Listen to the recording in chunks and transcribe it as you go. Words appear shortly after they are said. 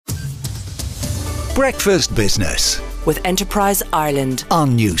Breakfast Business with Enterprise Ireland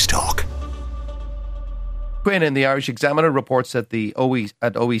on Newstalk. Quinn in the Irish Examiner reports that the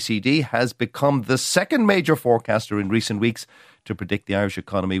OECD has become the second major forecaster in recent weeks to predict the Irish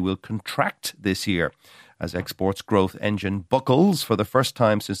economy will contract this year as exports growth engine buckles for the first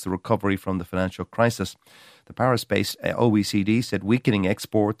time since the recovery from the financial crisis. The Paris-based OECD said weakening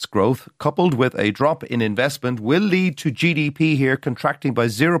exports growth coupled with a drop in investment will lead to GDP here contracting by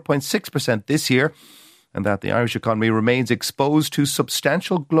 0.6% this year, and that the Irish economy remains exposed to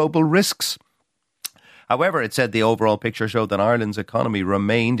substantial global risks. However, it said the overall picture showed that Ireland's economy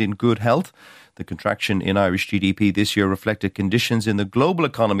remained in good health. The contraction in Irish GDP this year reflected conditions in the global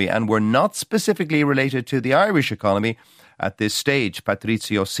economy and were not specifically related to the Irish economy at this stage.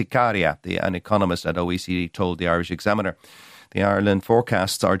 Patrizio Sicaria, an economist at OECD, told the Irish Examiner. The Ireland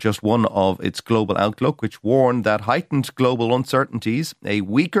forecasts are just one of its global outlook, which warned that heightened global uncertainties, a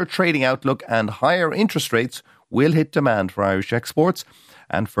weaker trading outlook and higher interest rates will hit demand for Irish exports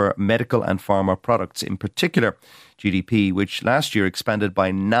and for medical and pharma products in particular. GDP, which last year expanded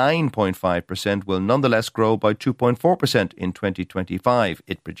by 9.5%, will nonetheless grow by 2.4% in 2025,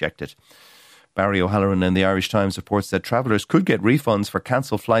 it projected. Barry O'Halloran in the Irish Times reports that travellers could get refunds for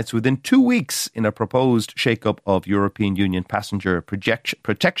cancelled flights within 2 weeks in a proposed shake-up of European Union passenger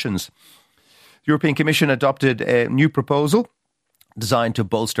protections. The European Commission adopted a new proposal designed to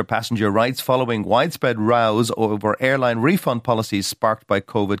bolster passenger rights following widespread rows over airline refund policies sparked by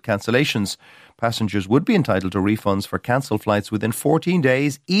COVID cancellations. Passengers would be entitled to refunds for cancelled flights within 14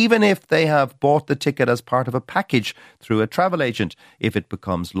 days, even if they have bought the ticket as part of a package through a travel agent, if it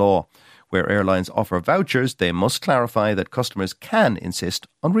becomes law. Where airlines offer vouchers, they must clarify that customers can insist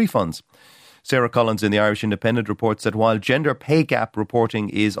on refunds. Sarah Collins in the Irish Independent reports that while gender pay gap reporting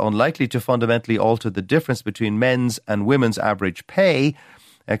is unlikely to fundamentally alter the difference between men's and women's average pay,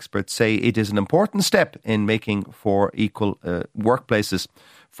 experts say it is an important step in making for equal workplaces.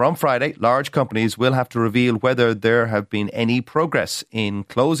 From Friday, large companies will have to reveal whether there have been any progress in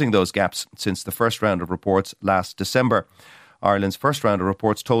closing those gaps since the first round of reports last December. Ireland's first round of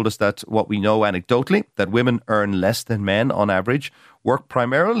reports told us that what we know anecdotally, that women earn less than men on average, work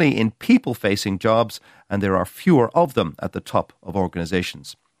primarily in people-facing jobs, and there are fewer of them at the top of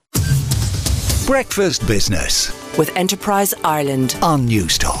organisations. Breakfast Business with Enterprise Ireland on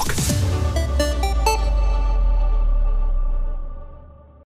Newstalk.